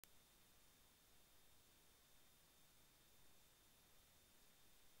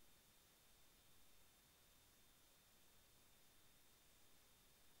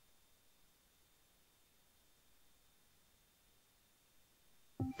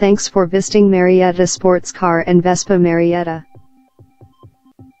Thanks for visiting Marietta Sports Car and Vespa Marietta.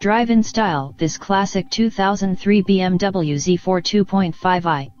 Drive in style this classic 2003 BMW Z4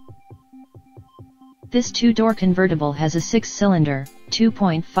 2.5i. This two-door convertible has a 6-cylinder,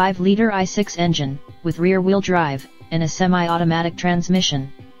 2.5-liter i6 engine, with rear-wheel drive, and a semi-automatic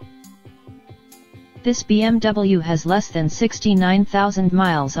transmission. This BMW has less than 69,000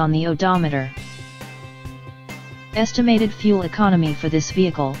 miles on the odometer. Estimated fuel economy for this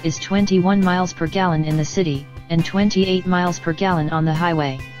vehicle is 21 miles per gallon in the city, and 28 miles per gallon on the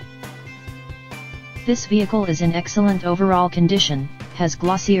highway. This vehicle is in excellent overall condition, has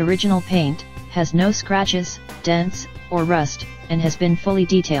glossy original paint, has no scratches, dents, or rust, and has been fully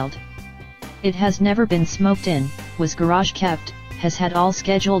detailed. It has never been smoked in, was garage kept, has had all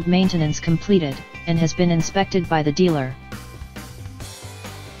scheduled maintenance completed, and has been inspected by the dealer.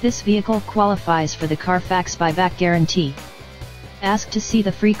 This vehicle qualifies for the Carfax buyback guarantee. Ask to see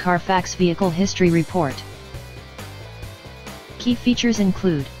the free Carfax Vehicle History Report. Key features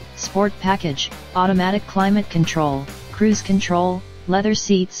include Sport Package, Automatic Climate Control, Cruise Control, Leather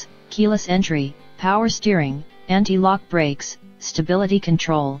Seats, Keyless Entry, Power Steering, Anti-Lock Brakes, Stability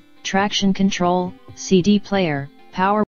Control, Traction Control, CD Player, Power